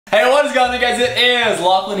going on, guys? It is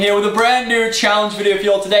Lachlan here with a brand new challenge video for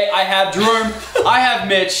y'all today. I have Jerome, I have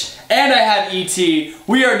Mitch, and I have E.T.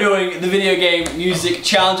 We are doing the video game music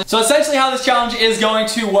challenge. So essentially how this challenge is going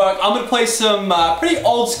to work, I'm going to play some pretty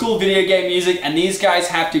old school video game music, and these guys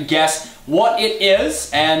have to guess what it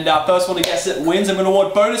is, and first one to guess it wins. I'm going to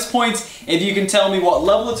award bonus points if you can tell me what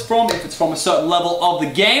level it's from, if it's from a certain level of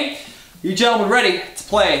the game. You gentlemen ready to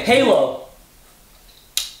play Halo?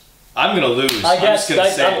 I'm gonna lose. I guess.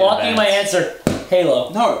 I'm locking my answer. Halo.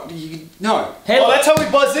 No, no. Halo. Oh, that's how we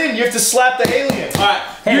buzz in. You have to slap the alien. Alright.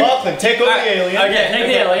 Hey, Lachlan, take over the alien. Okay, take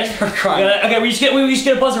the alien. Okay, we just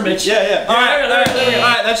get a buzzer, Mitch. Yeah. Alright,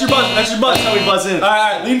 that's your buzz. That's your buzz. That's how we buzz in.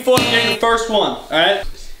 Alright, lean forward and get the first one. Alright?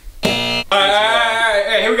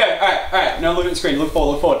 Alright, here we go. Alright. Now look at the screen. Look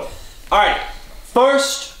forward. Alright,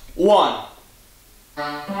 first one.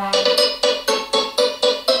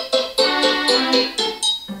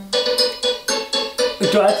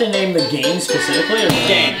 Do I have to name the game specifically? Or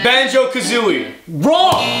Game. Banjo-Kazooie.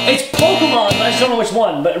 Wrong! It's Pokemon. I just don't know which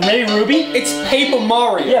one, but maybe Ruby? It's Paper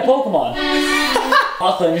Mario. Yeah, Pokemon.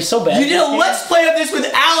 Lachlan, you're so bad. You did a Let's Play of this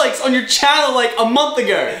with Alex on your channel like a month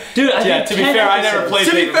ago. Dude, I to be fair, I never played.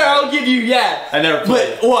 To be fair, I'll give you, I never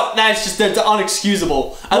played. But what? That's just that's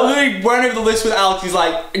unexcusable. I literally went over the list with Alex. He's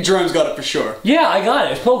like, Jerome's got it for sure. Yeah, I got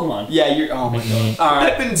it. It's Pokemon. Yeah, you're. Oh my god. All right.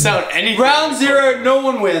 That didn't sound anything. Round 0, no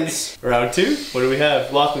one wins. Round 2. What do we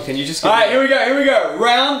have? Lachlan, can you just? All right, here we go.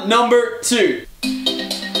 Round number 2.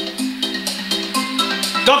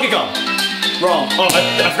 Donkey Kong. Wrong. Oh,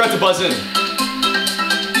 I forgot to buzz in.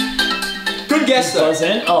 Good guess though. Buzz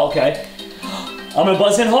in? Oh, okay. I'm gonna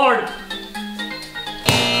buzz in hard.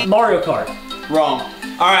 Mario Kart. Wrong.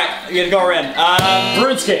 All right, you gotta go around.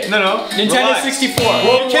 RuneScape. No. Nintendo Relax. 64.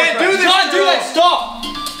 Well, you can't do this. You can't do that. Stop.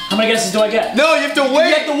 How many guesses do I get? No, you have to wait.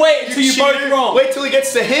 You have to wait until you both wrong. Wait till he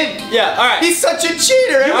gets the hint. Yeah. All right. He's such a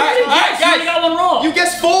cheater. All right, You guys. got one wrong. You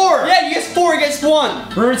guessed 4. Yeah, you guessed 4 against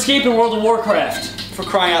 1. RuneScape and World of Warcraft. For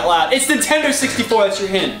crying out loud. It's Nintendo 64, that's your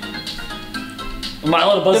hint. Am I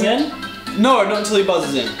allowed to buzz in? No, not until he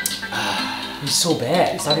buzzes in. He's so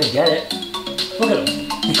bad. He's not gonna get it. Look at him.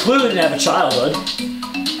 He clearly didn't have a childhood.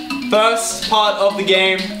 First part of the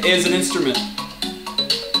game is an instrument.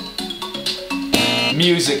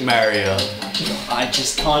 Music Mario. I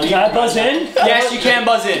just can't Can I buzz in? Yes, you can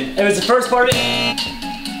buzz in. If it's the first part,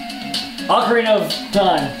 Ocarina of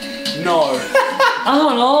Time. No. I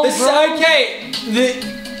don't know, bro.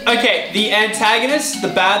 Okay, the antagonist, the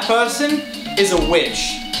bad person, is a witch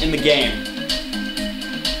in the game.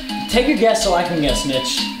 Take a guess so I can guess,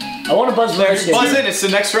 Mitch. I want to buzz RuneScape. Buzz in. It's the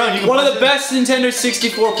next round. You can One of buzz the in. best Nintendo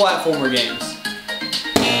 64 platformer games.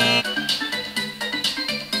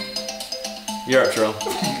 You're up, Jerome.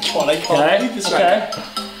 God, I can't believe this right now.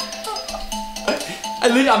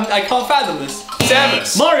 I can't fathom this.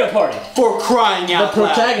 Samus. Mario Party. For crying out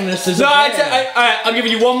loud. Protagonist is No, alright, I'm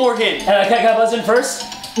giving you one more hint. Can I buzz in first?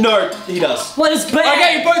 No, he does. What is bad?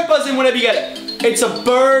 Okay, you both buzz in whenever you get it. It's a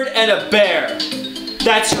bird and a bear.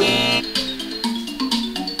 That's your...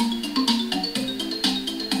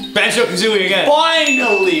 Banjo-Kazooie again.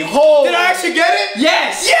 Finally! Holy... Did I actually get it?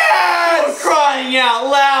 Yes! Yes! For crying out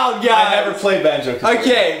loud, guys. I never played Banjo-Kazooie.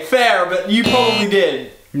 Okay, fair, but you probably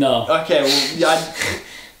did. No. Okay, well,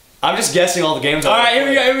 I'm just guessing all the games. Alright, here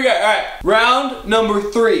we go. Alright, round number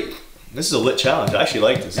 3. This is a lit challenge. I actually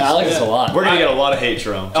like this. Yeah, I like this a lot. We're gonna get a lot of hate,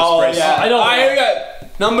 Jerome. Just Oh, yeah. I know. Alright, here we go.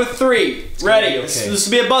 Number 3. Ready. Okay. This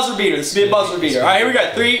will be a buzzer beater. Alright, here we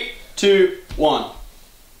go. 3, 2, 1.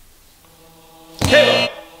 Halo.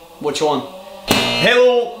 Which one?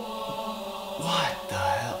 Halo. What the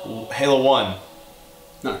hell? Halo 1.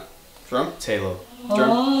 No. From? It's Halo. Oh,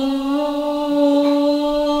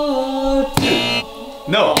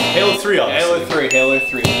 No, Halo 3 obviously. Halo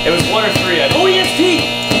 3. It was 1 or 3. EST!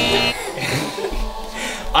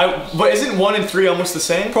 But isn't 1 and 3 almost the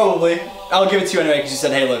same? Probably. I'll give it to you anyway because you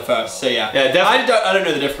said Halo first, so yeah. Yeah, definitely. I don't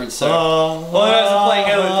know the difference, so. Well, I was playing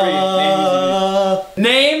Halo 3.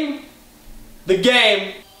 Name the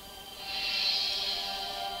game.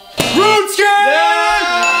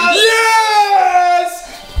 RuneScape! Yes!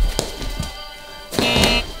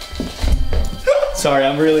 Sorry,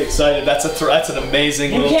 I'm really excited. That's an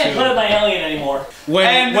amazing You little can't tune. put up my alien anymore.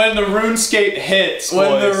 When the RuneScape hits, When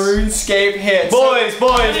boys. the RuneScape hits. Boys.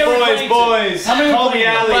 How many Call are we me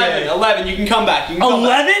playing? alien. 11. You can come back. You can come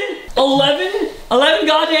back. 11? 11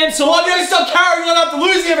 goddamn souls? Well, I'm gonna stop carrying on after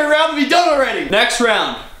losing every round and be done already. Next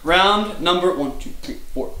round. Round number 1, 2, 3,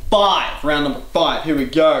 4, 5. Round number 5. Here we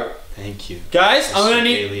go. Thank you. Guys, I'm gonna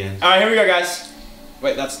need... Alien. Alright, here we go, guys.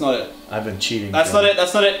 Wait, that's not it. I've been cheating. That's not it.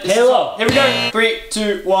 That's not it. This Halo. is- Here we go. 3,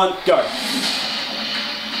 2, 1, go.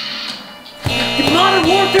 Modern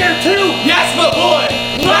Warfare 2! boy!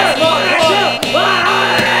 That's my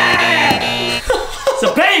It's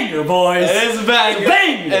a banger, boys! It is a banger. It's a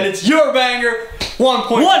banger! And it's your banger. 1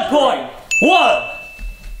 point. 1 point! 1!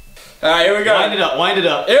 Alright, here we go. Wind it up, wind it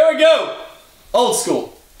up. Here we go. Old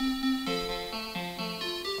school.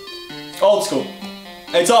 Old school.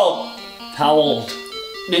 It's old. How old?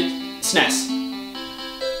 SNES.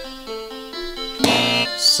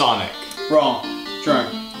 Sonic. Wrong. Jerome.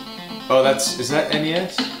 Oh, is that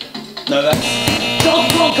NES? No, that's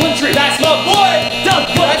Donkey Kong Country! my boy!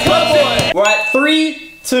 Donkey Kong That's my Country! boy! We're at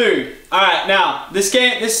 3-2. Alright, now, this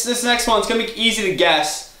next one's gonna be easy to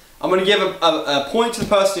guess. I'm gonna give a point to the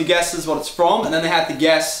person who guesses what it's from, and then they have to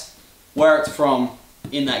guess where it's from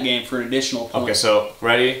in that game for an additional point. Okay, so,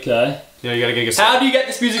 ready? Okay. Yeah, you gotta get How do you get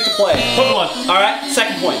this music to play? Pokemon. Alright,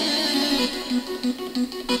 second point.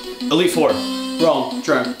 Elite Four. Wrong.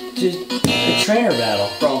 Jerome. The trainer battle.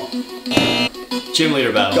 Wrong. Gym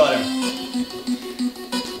Leader Battle. Got him.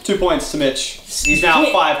 2 points to Mitch. He's now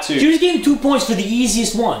 5-2. You just gave him 2 points for the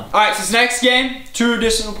easiest one. Alright, so this next game, 2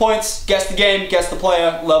 additional points. Guess the game, guess the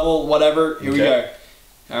player, level, whatever. Here we go.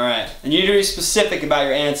 Alright. And you need to be specific about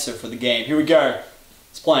your answer for the game. Here we go.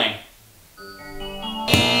 It's playing.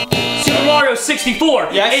 Super Mario 64.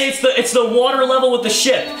 Yes. It's the water level with the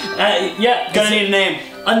ship. Yeah. Gonna need a name.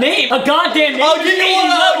 A name. A goddamn name. I'll give you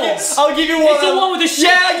one. I'll give you one. It's the one with the ship.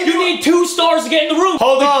 Yeah, you need 2 stars to get in the room.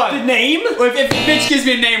 Hold on. The name? If Mitch gives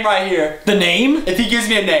me a name right here. The name? If he gives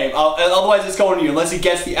me a name, otherwise it's going to you unless he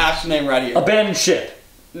gets the actual name right here. Abandoned ship.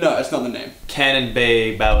 No, it's not the name. Cannon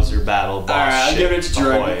Bay Bowser Battle Boss. Alright, I'll give it to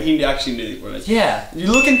Jerome. Ahoy. He actually knew what it is. Yeah.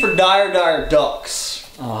 You're looking for Dire Ducks.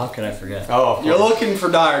 Oh, how could I forget? Oh, of You're course. looking for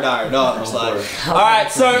Dire Ducks. Of Like. course.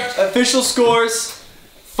 Alright, so official scores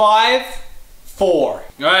 5-4.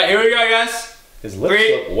 Alright, here we go, guys. His lips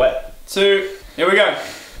 3, look wet. 2, here we go.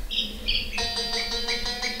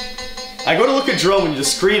 I go to look at Jerome and the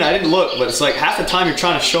screen, I didn't look, but it's like half the time you're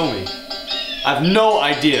trying to show me. I have no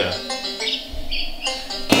idea.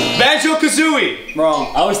 Banjo-Kazooie!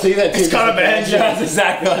 Wrong. I was thinking that too. It's got a banjo. That's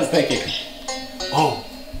exactly what I was thinking. Oh.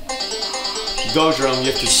 Go, Jerome,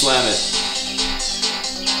 you have to slam it.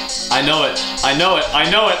 I know it. I know it. I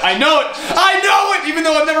know it. I know it. I know it, even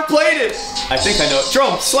though I've never played it. I think I know it.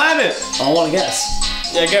 Jerome, slam it. I want to guess.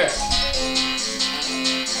 Yeah, go.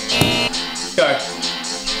 Go.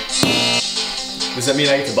 Does that mean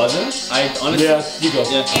I get to buzz in? I honestly. Yeah, you go.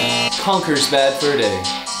 Yeah. Conker's Bad Fur Day.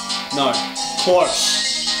 No. Close.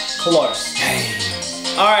 Close.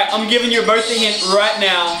 Alright, I'm giving you both a hint right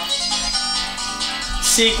now.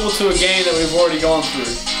 Sequel to a game that we've already gone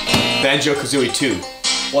through. Banjo-Kazooie 2.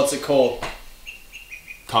 What's it called?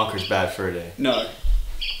 Conker's Bad Fur Day. No.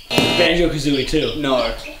 Banjo-Kazooie too.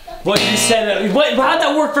 No. What you said? How'd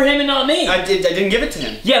that work for him and not me? I didn't give it to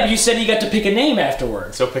him. Yeah, but you said you got to pick a name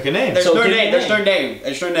afterwards. So pick a name. There's So no give me name. a There's no name. name.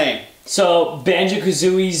 There's no name. So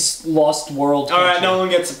Banjo-Kazooie's Lost World. Alright, Country. no one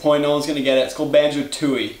gets a point. No one's gonna get it. It's called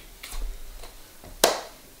Banjo-Tooie.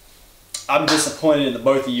 I'm disappointed in the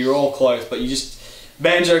both of you. You're all close, but you just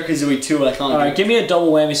Banjo-Kazooie 2 and I can't. Alright, give me a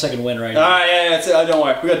double whammy so I can win right now. Alright, yeah, that's it. Don't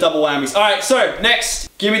worry. We got double whammies. Alright, so next,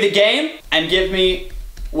 give me the game and give me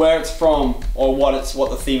where it's from or what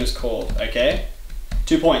the theme is called. Okay,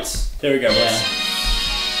 2 points. Here we go, boys.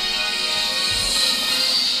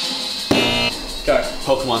 Go.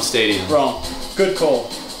 Pokemon Stadium. Wrong. Good call.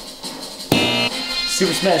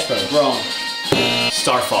 Super Smash Bros. Wrong.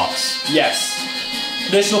 Star Fox. Yes.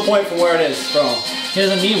 Additional point from where it is. Wrong. He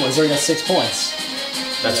doesn't need one. He's already got 6 points.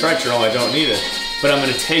 That's right, Jerome, I don't need it. But I'm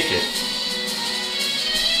gonna take it.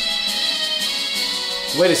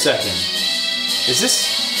 Wait a second. Is this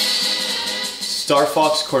Star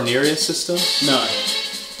Fox Cornelius system? No.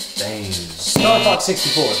 Dang. Star Fox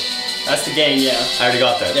 64. That's the game. Yeah. I already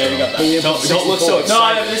got that. Yeah, you Jerome. got that. Don't look so No,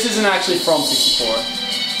 excited. this isn't actually from 64.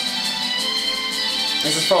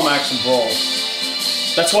 This is from Action Brawl.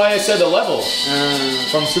 That's why I said the level.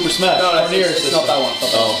 From Super Smash. No, Cornelius it's not that one. It's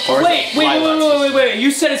not that one. Oh, Wait.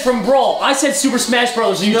 You said it's from Brawl. I said Super Smash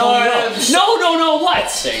Bros. And you No, told me no, no. What?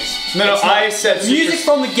 Six. No, It's not- I said the music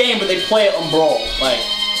from the game, but they play it on Brawl. Like,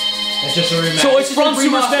 It's just a remastered. So it's from a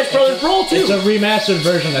Super remaster. Smash Bros. Brawl too. It's a remastered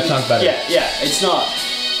version that sounds better. yeah, it's not.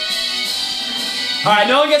 All right,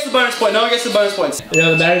 no one gets the bonus point. No one gets the bonus points. You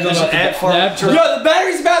know, the battery's There's about an ant to farm. die. Yo, the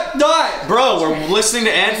battery's about to die. Bro, we're listening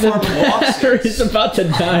to Ant Farm and Walks. Battery's about to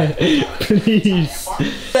die. Please.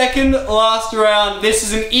 Second last round. This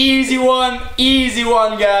is an easy one. Easy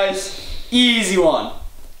one, guys. Easy one.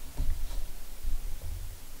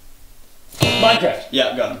 Minecraft.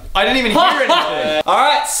 Yeah, got him. I didn't even hear anything. All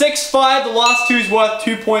right, 6-5. The last two's worth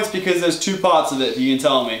 2 points because there's 2 parts of it. If you can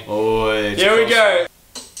tell me. Oh, Here we go.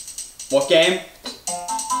 What game?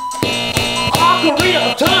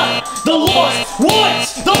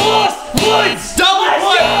 Woods! The Lost Woods! Double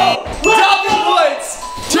point! Double points!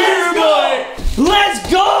 To your boy!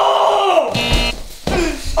 Let's go!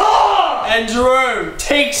 Oh! And Jerome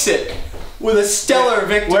takes it with a stellar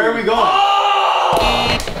victory. Where are we going?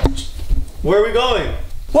 Oh! Where are we going?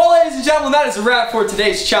 Well, ladies and gentlemen, that is a wrap for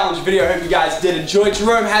today's challenge video. I hope you guys did enjoy.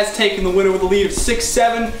 Jerome has taken the winner with a lead of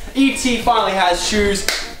 6-7. E.T. finally has shoes.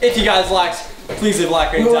 If you guys liked, please leave a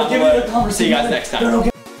like rating down below. See you guys next time.